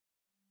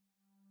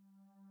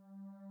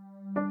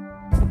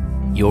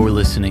You're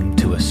listening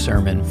to a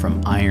sermon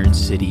from Iron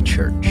City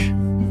Church.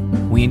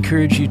 We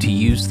encourage you to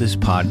use this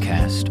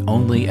podcast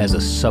only as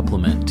a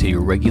supplement to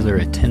your regular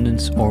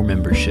attendance or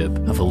membership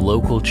of a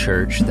local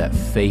church that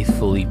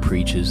faithfully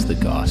preaches the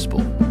gospel.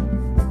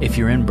 If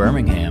you're in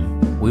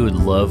Birmingham, we would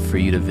love for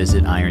you to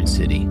visit Iron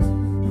City.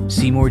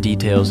 See more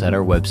details at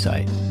our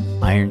website,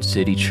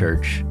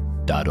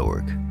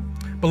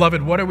 ironcitychurch.org.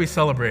 Beloved, what are we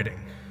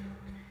celebrating?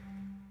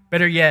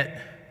 Better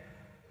yet,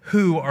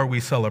 who are we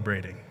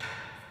celebrating?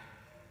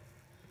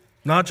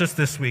 Not just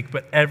this week,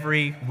 but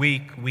every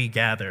week we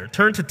gather.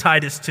 Turn to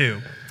Titus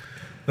 2.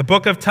 The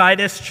book of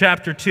Titus,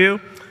 chapter 2.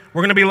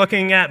 We're going to be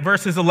looking at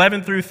verses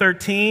 11 through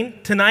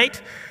 13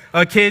 tonight.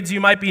 Kids, you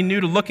might be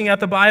new to looking at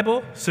the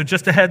Bible, so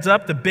just a heads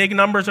up, the big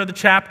numbers are the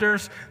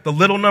chapters, the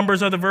little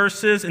numbers are the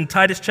verses, and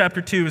Titus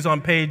chapter 2 is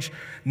on page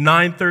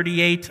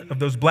 938 of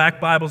those black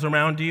Bibles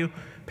around you,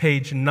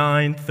 page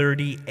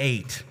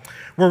 938.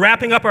 We're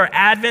wrapping up our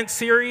Advent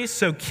series,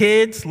 so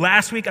kids,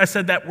 last week I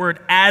said that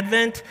word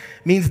Advent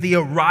means the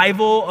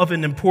arrival of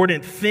an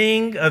important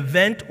thing,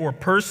 event, or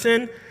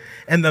person,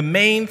 and the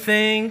main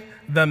thing,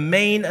 the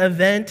main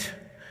event,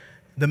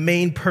 the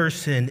main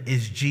person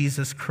is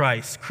Jesus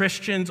Christ.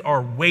 Christians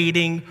are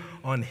waiting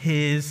on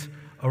his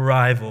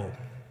arrival.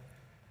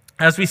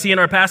 As we see in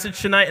our passage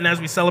tonight and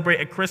as we celebrate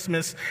at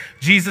Christmas,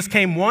 Jesus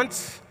came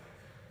once,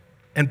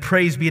 and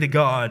praise be to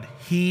God,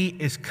 he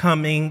is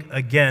coming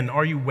again.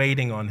 Are you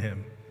waiting on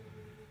him?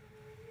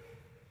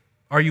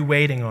 Are you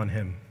waiting on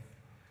him?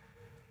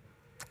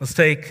 Let's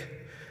take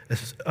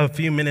a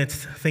few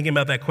minutes thinking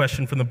about that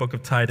question from the book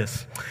of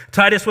Titus.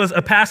 Titus was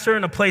a pastor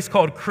in a place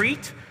called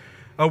Crete,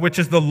 which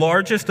is the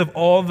largest of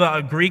all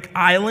the Greek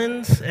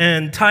islands,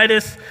 and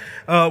Titus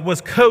was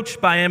coached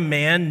by a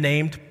man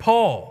named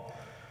Paul,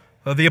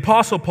 the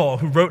Apostle Paul,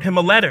 who wrote him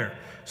a letter.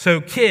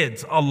 So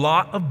kids, a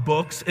lot of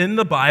books in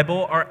the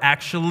Bible are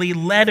actually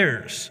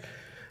letters.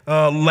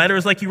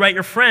 Letters like you write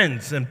your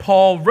friends, and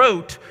Paul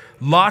wrote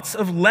lots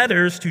of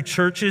letters to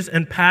churches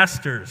and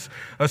pastors.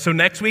 So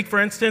next week, for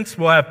instance,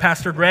 we'll have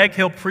Pastor Greg.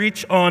 He'll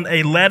preach on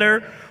a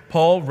letter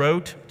Paul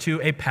wrote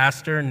to a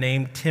pastor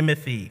named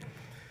Timothy.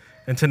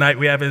 And tonight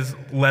we have his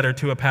letter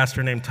to a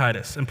pastor named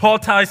Titus. And Paul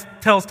tells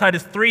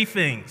Titus three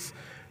things.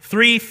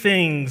 Three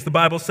things the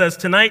Bible says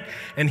tonight.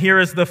 And here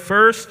is the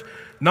first.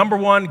 Number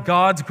one,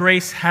 God's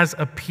grace has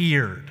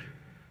appeared.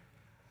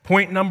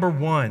 Point number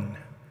one,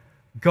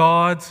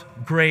 God's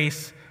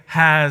grace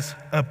has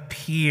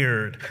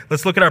appeared.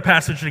 Let's look at our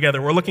passage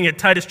together. We're looking at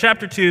Titus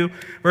chapter 2,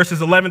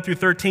 verses 11 through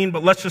 13,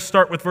 but let's just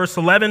start with verse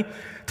 11.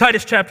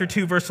 Titus chapter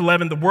 2, verse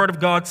 11, the word of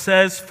God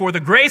says, "For the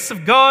grace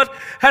of God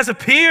has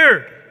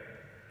appeared,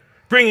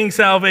 bringing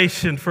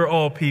salvation for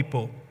all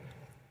people."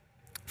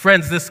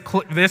 Friends, this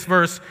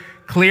verse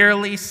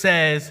clearly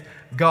says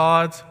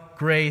God's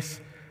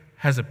grace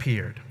has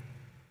appeared.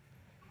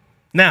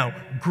 Now,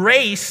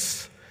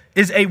 grace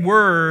is a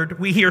word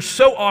we hear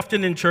so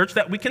often in church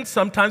that we can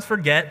sometimes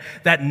forget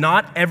that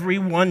not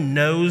everyone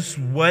knows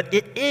what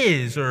it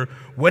is or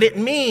what it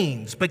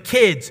means. But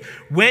kids,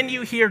 when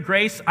you hear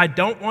grace, I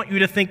don't want you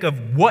to think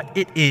of what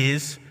it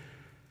is,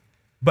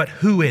 but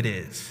who it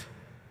is.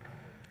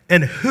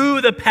 And who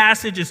the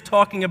passage is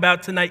talking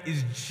about tonight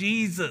is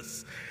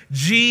Jesus.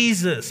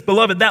 Jesus.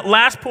 Beloved, that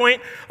last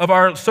point of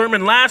our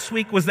sermon last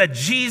week was that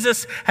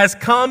Jesus has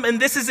come, and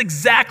this is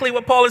exactly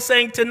what Paul is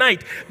saying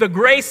tonight. The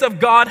grace of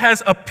God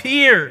has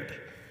appeared.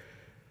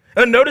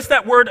 And notice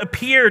that word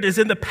appeared is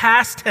in the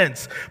past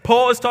tense.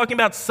 Paul is talking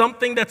about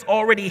something that's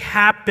already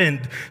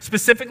happened,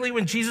 specifically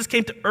when Jesus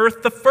came to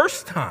earth the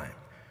first time.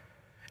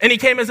 And he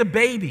came as a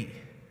baby,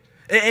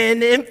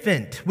 an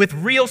infant with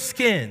real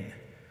skin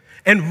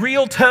and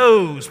real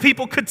toes.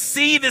 People could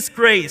see this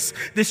grace,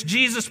 this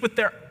Jesus with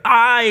their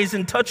eyes,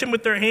 and touch him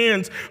with their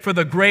hands, for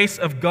the grace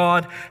of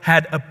God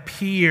had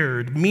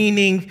appeared,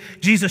 meaning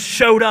Jesus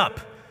showed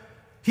up.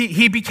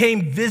 He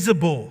became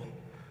visible.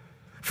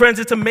 Friends,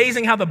 it's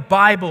amazing how the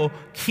Bible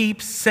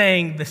keeps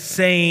saying the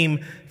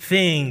same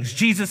things.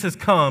 Jesus has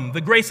come,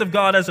 the grace of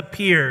God has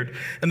appeared,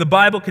 and the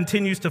Bible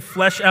continues to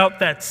flesh out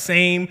that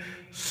same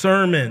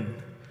sermon.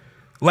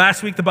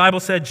 Last week, the Bible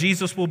said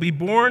Jesus will be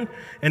born,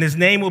 and his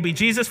name will be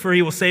Jesus, for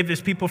he will save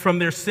his people from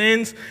their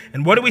sins.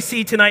 And what do we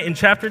see tonight in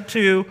chapter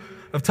 2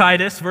 of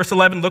Titus, verse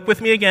 11? Look with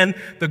me again.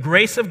 The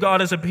grace of God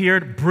has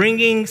appeared,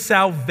 bringing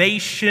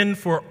salvation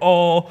for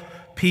all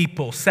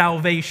people.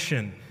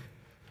 Salvation.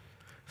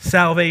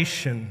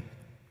 Salvation.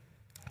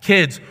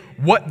 Kids,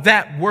 what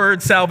that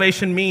word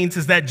salvation means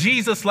is that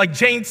Jesus, like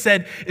Jane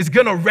said, is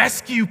going to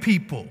rescue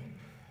people,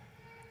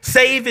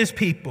 save his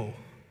people.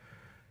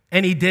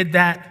 And he did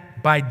that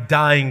by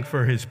dying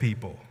for his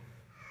people.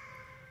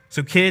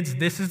 So kids,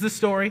 this is the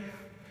story.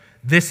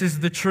 This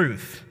is the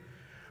truth.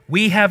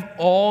 We have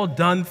all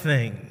done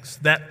things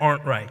that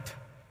aren't right.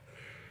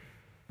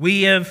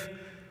 We have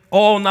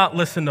all not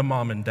listened to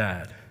mom and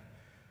dad.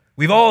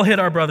 We've all hit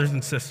our brothers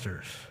and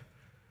sisters.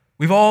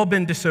 We've all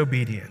been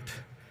disobedient.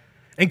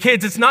 And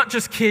kids, it's not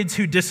just kids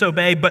who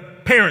disobey,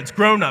 but parents,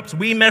 grown-ups,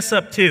 we mess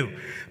up too.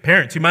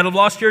 Parents, you might have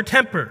lost your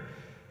temper.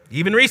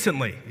 even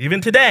recently,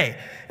 even today.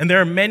 And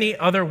there are many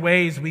other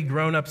ways we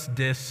grown-ups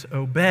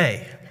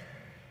disobey.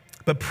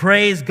 But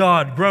praise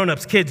God,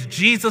 grown-ups, kids,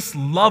 Jesus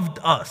loved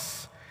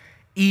us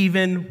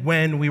even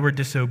when we were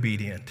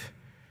disobedient.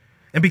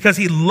 And because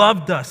he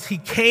loved us, he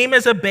came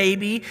as a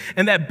baby,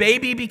 and that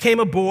baby became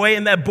a boy,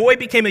 and that boy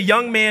became a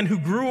young man who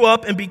grew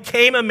up and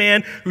became a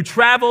man who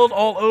traveled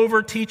all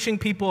over teaching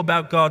people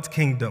about God's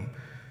kingdom.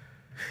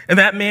 And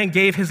that man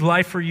gave his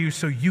life for you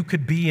so you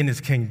could be in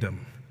his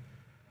kingdom.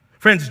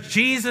 Friends,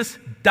 Jesus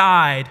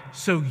died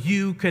so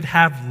you could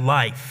have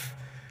life.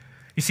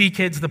 You see,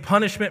 kids, the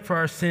punishment for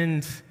our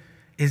sins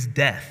is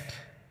death.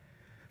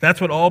 That's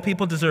what all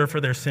people deserve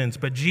for their sins.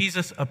 But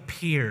Jesus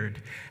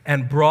appeared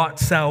and brought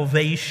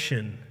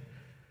salvation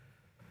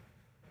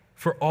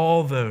for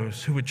all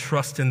those who would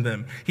trust in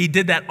them. He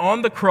did that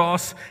on the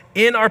cross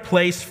in our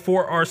place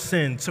for our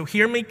sins. So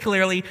hear me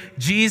clearly,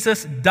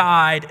 Jesus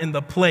died in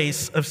the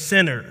place of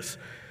sinners.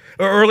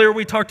 Earlier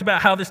we talked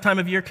about how this time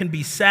of year can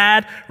be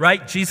sad,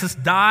 right? Jesus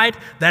died,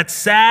 that's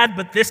sad,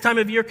 but this time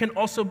of year can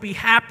also be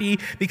happy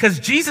because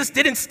Jesus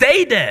didn't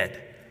stay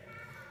dead.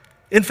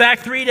 In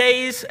fact, 3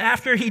 days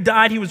after he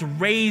died, he was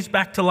raised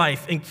back to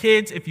life. And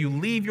kids, if you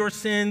leave your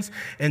sins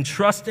and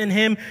trust in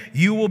him,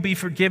 you will be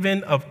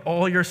forgiven of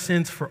all your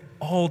sins for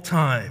all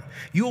time.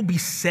 You will be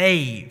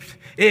saved.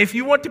 If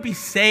you want to be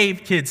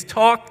saved, kids,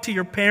 talk to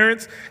your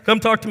parents. Come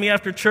talk to me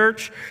after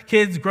church.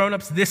 Kids,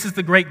 grown-ups, this is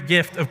the great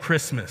gift of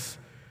Christmas.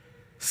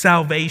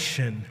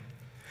 Salvation.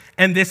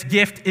 And this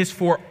gift is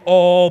for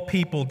all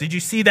people. Did you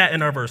see that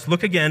in our verse?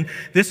 Look again.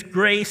 This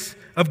grace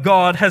of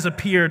God has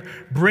appeared,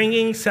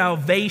 bringing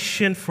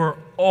salvation for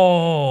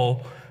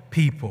all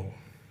people.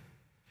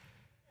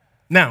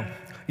 Now,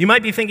 you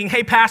might be thinking,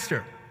 hey,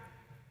 Pastor,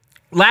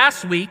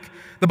 last week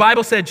the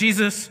Bible said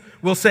Jesus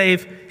will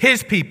save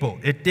his people.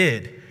 It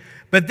did.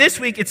 But this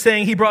week it's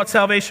saying he brought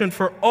salvation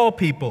for all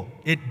people.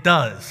 It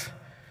does.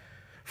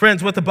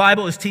 Friends, what the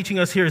Bible is teaching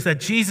us here is that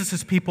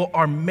Jesus' people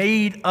are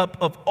made up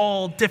of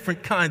all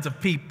different kinds of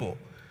people.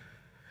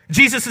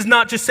 Jesus is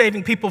not just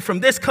saving people from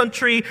this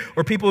country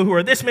or people who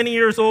are this many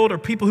years old or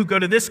people who go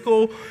to this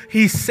school.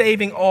 He's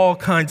saving all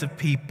kinds of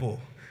people.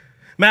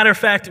 Matter of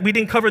fact, we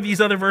didn't cover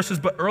these other verses,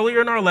 but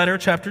earlier in our letter,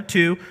 chapter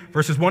 2,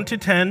 verses 1 to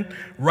 10,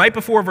 right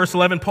before verse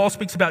 11, Paul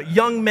speaks about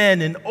young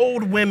men and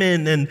old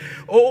women and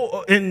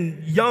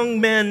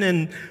young men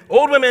and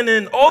old women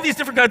and all these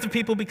different kinds of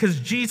people because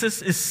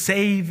Jesus is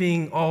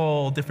saving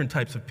all different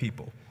types of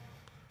people,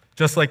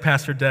 just like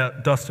Pastor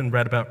Dustin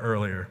read about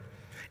earlier.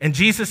 And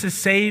Jesus is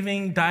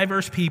saving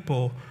diverse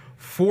people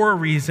for a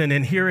reason,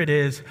 and here it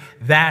is,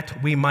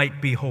 that we might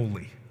be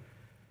holy.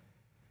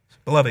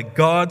 Beloved,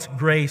 God's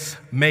grace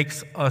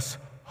makes us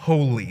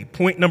holy.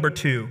 Point number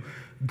 2,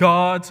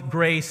 God's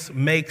grace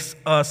makes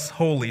us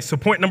holy. So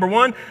point number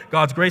 1,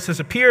 God's grace has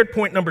appeared.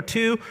 Point number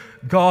 2,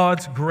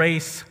 God's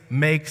grace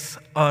makes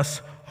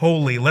us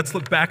holy. Let's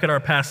look back at our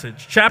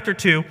passage. Chapter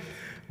 2,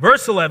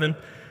 verse 11,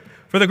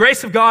 for the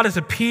grace of God has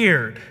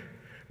appeared,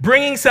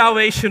 bringing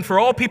salvation for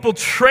all people,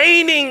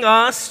 training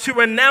us to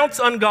renounce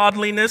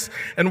ungodliness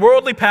and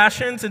worldly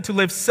passions and to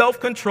live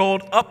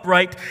self-controlled,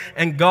 upright,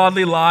 and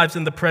godly lives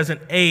in the present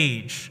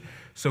age.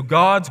 So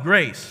God's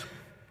grace,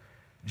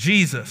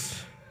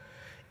 Jesus,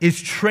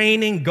 is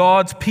training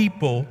God's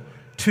people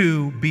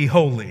to be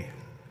holy.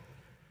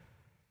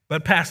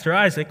 But Pastor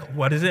Isaac,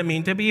 what does it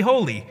mean to be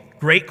holy?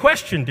 Great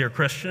question, dear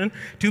Christian.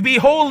 To be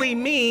holy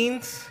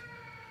means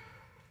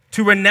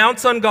to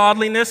renounce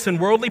ungodliness and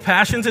worldly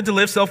passions and to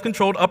live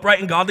self-controlled, upright,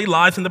 and godly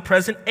lives in the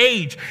present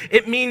age.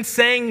 It means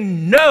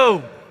saying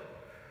no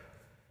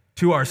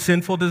to our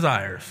sinful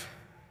desires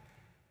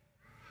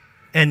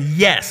and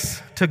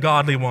yes to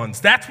godly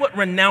ones. That's what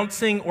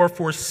renouncing or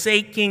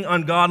forsaking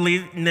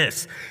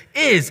ungodliness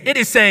is. It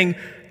is saying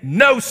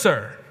no,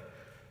 sir,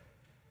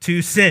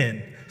 to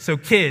sin. So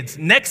kids,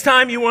 next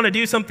time you want to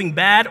do something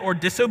bad or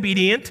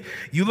disobedient,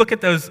 you look at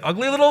those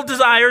ugly little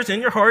desires in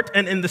your heart,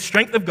 and in the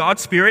strength of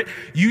God's Spirit,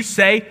 you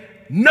say,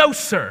 no,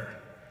 sir.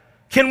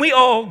 Can we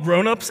all,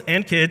 grown-ups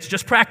and kids,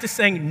 just practice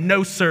saying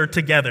no, sir,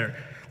 together?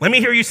 Let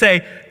me hear you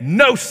say,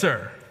 no,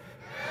 sir.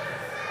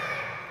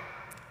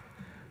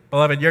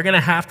 Beloved, you're going to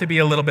have to be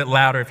a little bit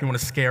louder if you want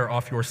to scare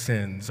off your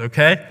sins,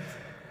 okay?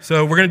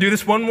 So we're going to do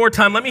this one more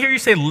time. Let me hear you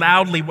say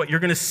loudly what you're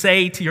going to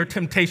say to your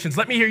temptations.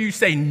 Let me hear you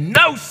say,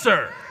 no,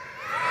 sir.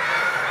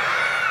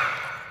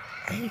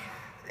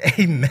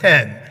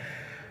 Amen.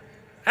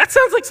 That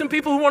sounds like some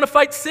people who want to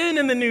fight sin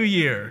in the new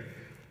year.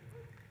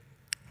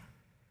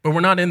 But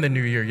we're not in the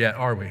new year yet,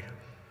 are we?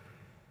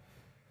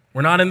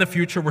 We're not in the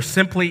future. We're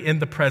simply in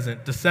the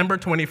present. December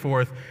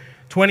 24th,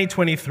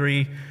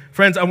 2023.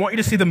 Friends, I want you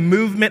to see the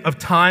movement of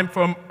time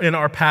in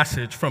our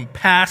passage, from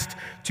past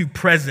to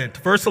present.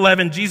 Verse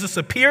 11, Jesus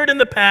appeared in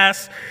the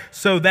past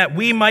so that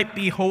we might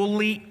be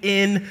holy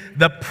in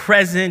the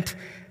present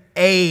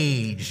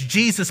age.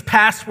 Jesus'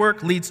 past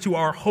work leads to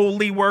our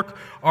holy work,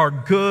 our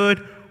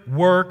good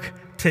work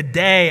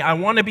today. I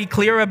want to be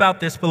clear about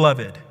this,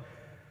 beloved.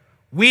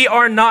 We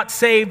are not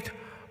saved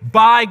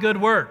by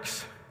good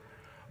works,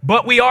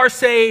 but we are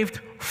saved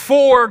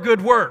for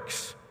good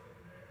works.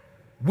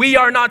 We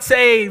are not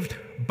saved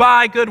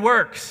by good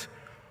works,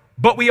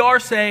 but we are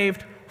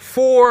saved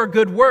for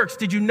good works.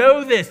 Did you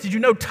know this? Did you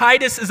know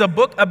Titus is a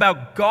book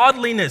about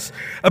godliness,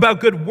 about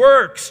good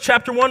works?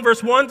 Chapter 1,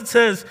 verse 1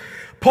 says,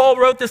 Paul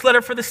wrote this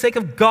letter for the sake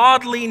of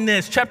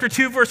godliness. Chapter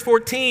 2, verse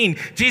 14,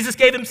 Jesus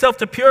gave himself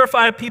to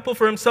purify a people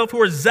for himself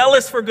who are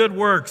zealous for good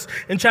works.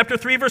 In chapter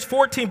 3, verse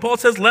 14, Paul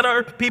says, let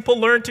our people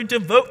learn to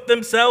devote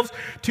themselves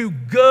to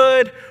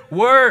good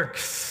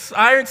works.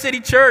 Iron City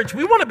Church,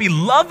 we want to be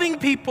loving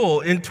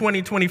people in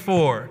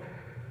 2024.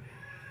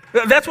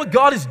 That's what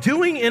God is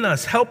doing in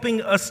us,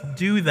 helping us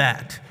do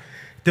that,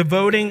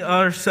 devoting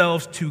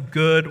ourselves to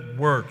good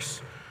works.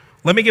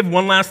 Let me give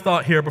one last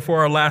thought here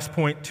before our last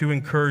point to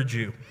encourage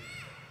you.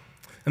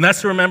 And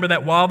that's to remember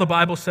that while the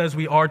Bible says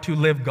we are to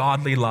live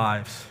godly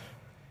lives,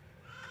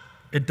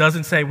 it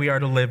doesn't say we are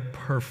to live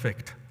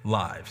perfect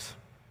lives.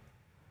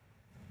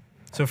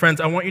 So friends,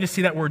 I want you to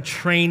see that word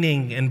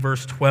training in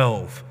verse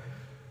 12.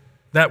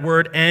 That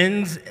word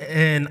ends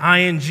in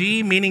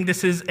ing, meaning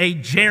this is a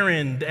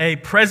gerund, a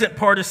present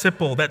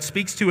participle that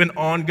speaks to an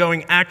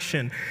ongoing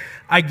action.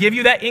 I give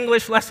you that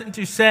English lesson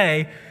to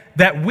say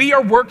that we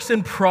are works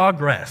in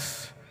progress.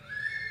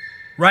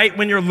 Right?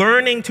 When you're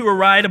learning to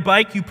ride a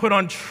bike, you put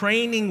on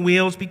training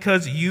wheels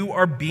because you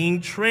are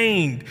being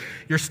trained.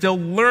 You're still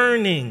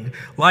learning.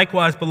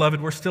 Likewise,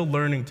 beloved, we're still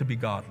learning to be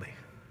godly.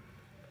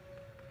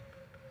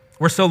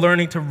 We're still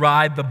learning to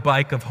ride the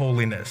bike of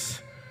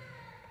holiness.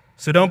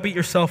 So don't beat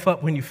yourself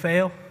up when you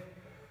fail,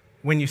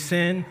 when you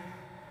sin,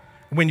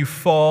 when you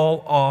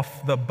fall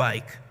off the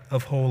bike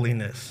of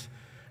holiness.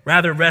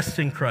 Rather, rest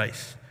in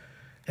Christ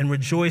and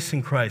rejoice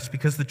in Christ,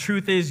 because the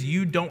truth is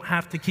you don't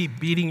have to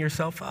keep beating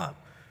yourself up.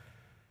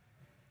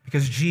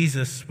 Because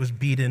Jesus was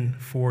beaten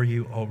for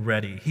you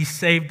already. He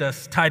saved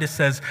us, Titus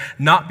says,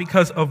 not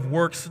because of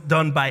works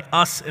done by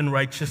us in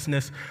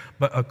righteousness,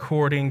 but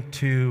according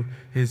to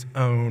his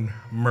own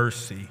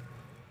mercy.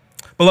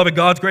 Beloved,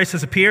 God's grace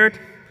has appeared.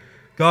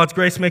 God's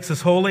grace makes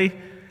us holy,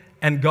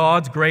 and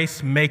God's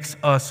grace makes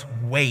us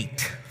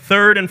wait.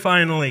 Third and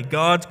finally,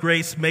 God's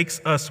grace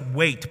makes us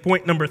wait.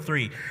 Point number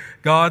 3,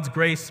 God's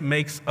grace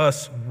makes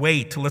us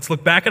wait. Let's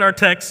look back at our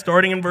text,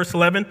 starting in verse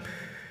 11.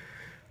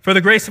 For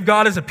the grace of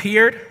God has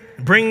appeared,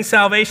 bringing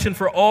salvation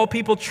for all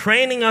people,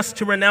 training us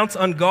to renounce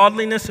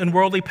ungodliness and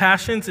worldly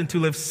passions and to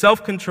live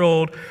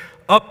self-controlled,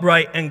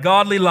 upright, and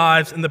godly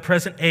lives in the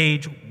present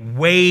age,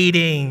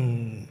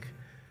 waiting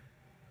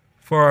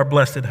for our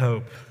blessed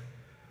hope,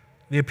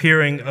 the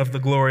appearing of the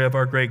glory of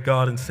our great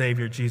God and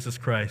Savior, Jesus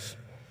Christ.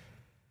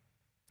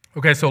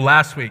 Okay, so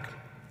last week,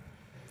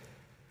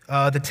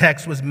 the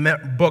text was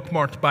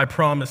bookmarked by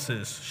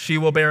promises. She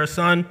will bear a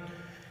son,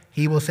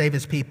 he will save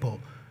his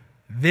people.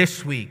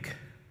 This week,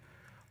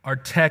 our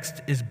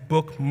text is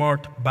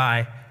bookmarked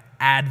by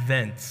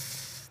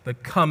advents, the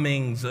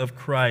comings of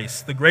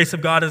Christ. The grace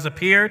of God has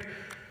appeared.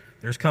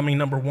 There's coming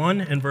number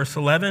 1 in verse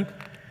 11,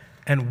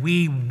 and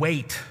we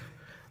wait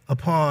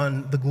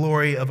upon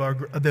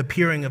the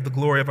appearing of the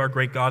glory of our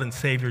great God and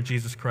Savior,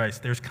 Jesus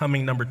Christ. There's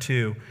coming number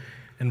 2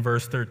 in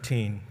verse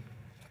 13.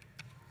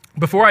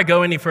 Before I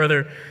go any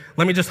further,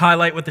 let me just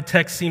highlight what the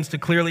text seems to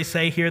clearly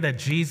say here, that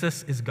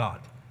Jesus is God,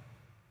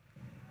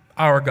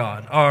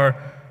 our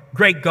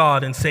great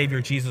God and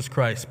Savior, Jesus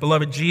Christ.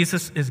 Beloved,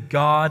 Jesus is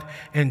God,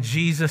 and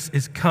Jesus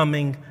is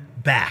coming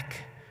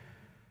back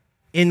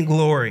in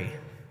glory.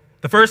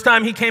 The first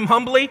time he came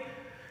humbly,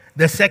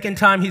 the second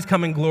time he's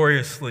coming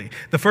gloriously.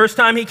 The first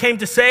time he came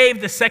to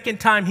save, the second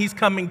time he's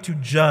coming to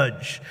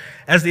judge.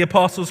 As the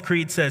Apostles'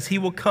 Creed says, he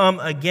will come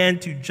again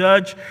to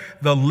judge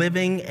the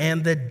living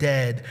and the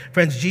dead.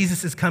 Friends,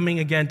 Jesus is coming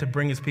again to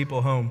bring his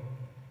people home.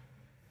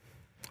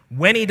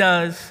 When he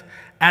does,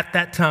 at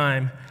that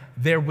time,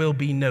 there will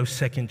be no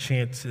second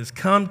chances.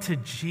 Come to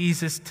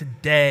Jesus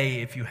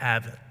today if you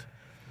haven't.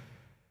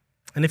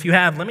 And if you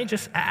have, let me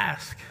just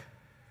ask,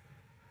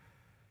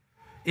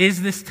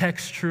 is this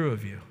text true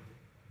of you?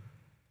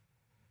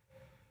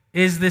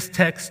 Is this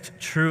text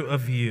true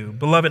of you?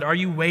 Beloved, are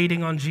you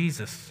waiting on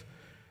Jesus?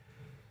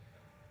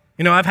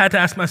 You know, I've had to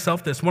ask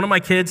myself this. One of my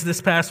kids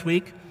this past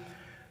week,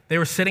 they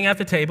were sitting at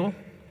the table,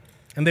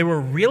 and they were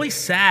really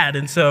sad.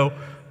 And so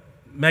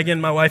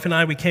Megan, my wife, and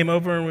I, we came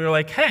over, and we were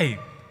like, hey,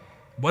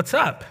 what's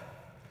up?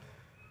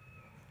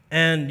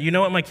 And you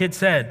know what my kids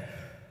said?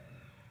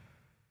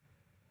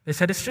 They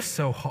said, it's just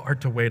so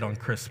hard to wait on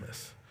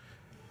Christmas.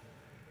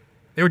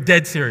 They were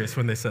dead serious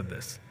when they said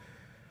this.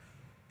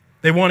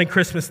 They wanted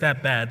Christmas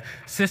that bad.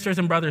 Sisters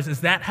and brothers,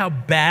 is that how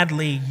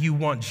badly you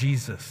want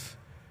Jesus?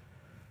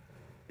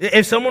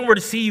 If someone were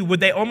to see you,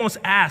 would they almost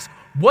ask,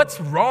 what's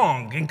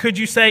wrong? And could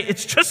you say,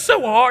 it's just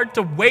so hard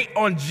to wait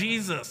on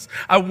Jesus.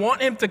 I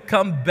want him to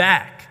come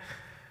back.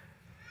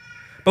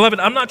 Beloved,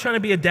 I'm not trying to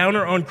be a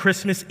downer on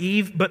Christmas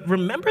Eve, but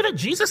remember that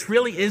Jesus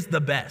really is the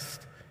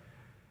best.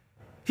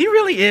 He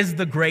really is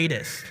the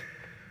greatest.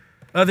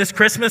 This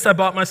Christmas, I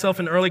bought myself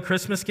an early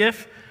Christmas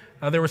gift.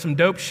 There were some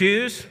dope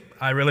shoes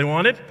I really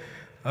wanted.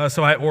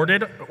 So I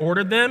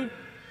ordered them,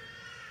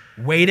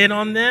 waited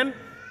on them,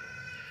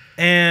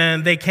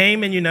 and they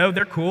came, and you know,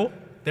 they're cool.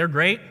 They're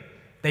great.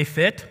 They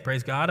fit.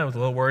 Praise God. I was a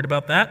little worried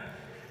about that.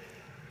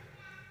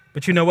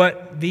 But you know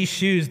what? These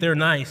shoes, they're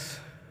nice,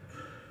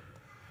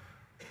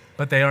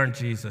 but they aren't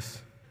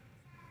Jesus.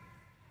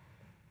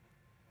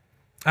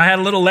 I had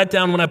a little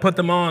letdown when I put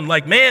them on,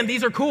 like, man,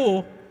 these are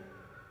cool,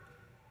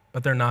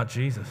 but they're not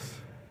Jesus.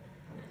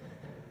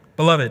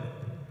 Beloved,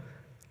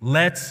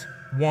 let's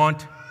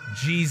want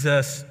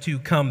Jesus to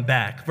come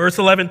back. Verse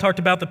 11 talked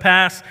about the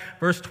past.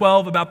 Verse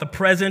 12 about the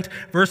present.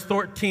 Verse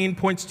 13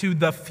 points to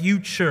the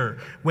future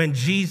when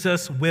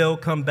Jesus will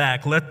come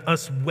back. Let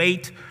us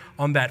wait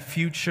on that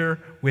future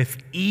with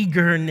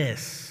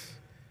eagerness.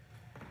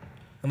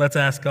 And let's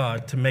ask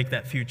God to make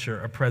that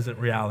future a present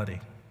reality.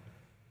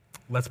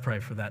 Let's pray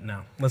for that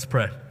now. Let's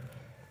pray.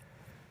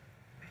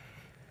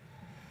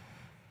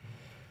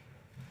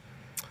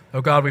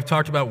 Oh God, we've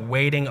talked about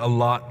waiting a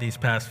lot these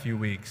past few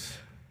weeks.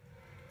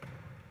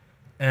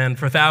 And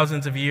for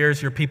thousands of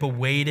years, your people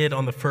waited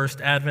on the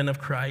first advent of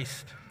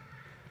Christ.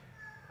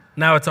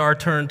 Now it's our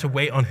turn to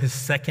wait on his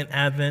second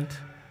advent.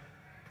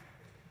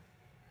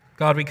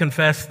 God, we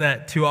confess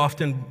that too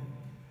often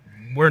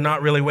we're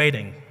not really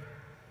waiting.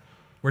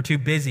 We're too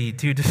busy,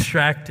 too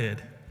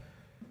distracted.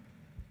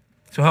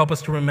 So help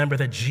us to remember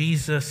that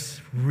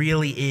Jesus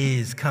really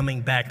is coming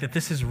back, that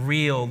this is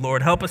real.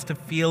 Lord, help us to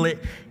feel it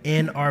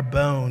in our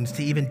bones,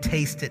 to even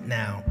taste it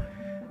now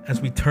as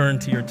we turn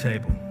to your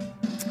table.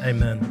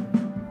 Amen.